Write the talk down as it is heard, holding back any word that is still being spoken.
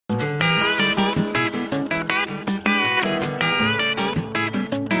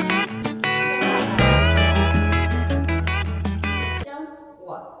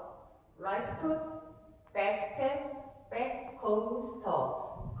coaster,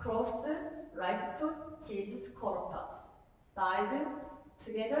 cross, right foot, cheese quarter, side,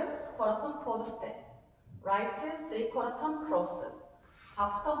 together, quarter turn forward step, right, 3/4 turn cross,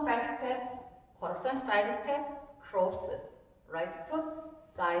 half turn back step, quarter turn side step, cross, right foot,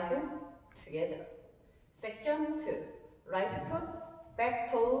 side, together. Section 2, right foot,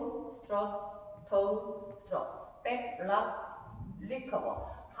 back toe, stroke, back lock, recover,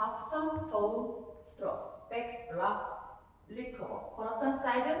 half turn toe, stroke, back lock, recover, quarter turn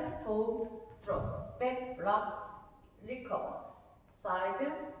side, toe, stroke, back lock, recover,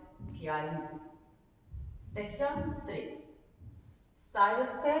 side, behind. Section 3, side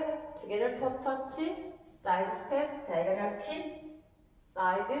step, together toe touch, side step, diagonal kick,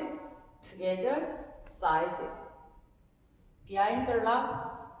 side, together, side, behind lock,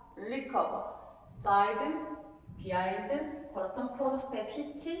 recover, side, behind, quarter turn forward step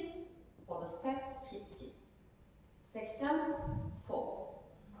hitch, forward step hitch. Section 4,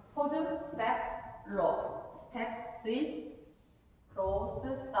 forward step, roll, step sweep, cross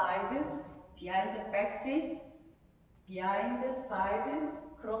side, behind back sweep, behind side,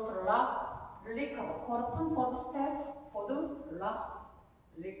 cross lock, recover, quarter turn forward step, forward lock,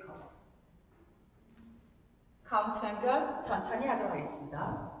 recover. 카운트 연결 천천히 하도록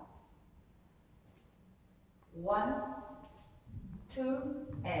하겠습니다. 1, 2,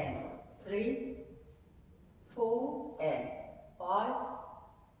 and 3, 4, and 5,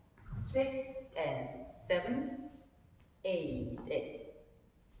 6, and 7, 8,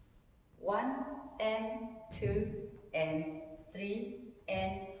 1, and 2, and 3,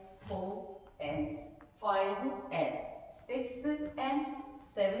 and 4, and 5, and 6, and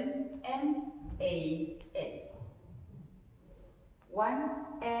 7, and 8,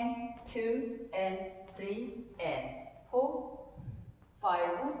 1, and 2, and 3, and 4,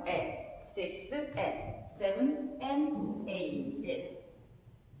 5, and 6, and 7, and 8,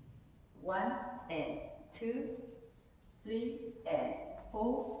 1, and 2, 3, and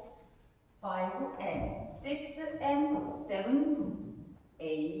 4, 5, and 6, and 7,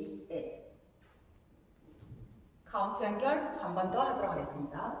 8. 카운트 연결 한 번 더 하도록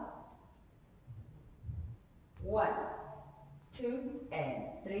하겠습니다. 1, 2,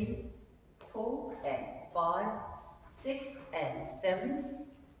 and 3, 4, and 5, 6, and 7,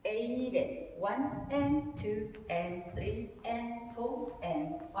 8, 1, and 2, and 3, and 4,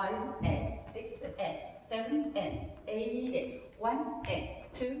 and 5, and 6, and 7, and 8, 1, and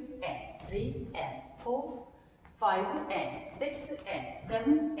 2, and 3, and 4, 5, and 6, and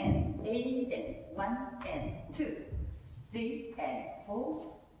 7, and 8, 1, and 2, 3, and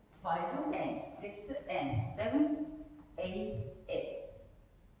 4, 5, and 6, and 7, 8,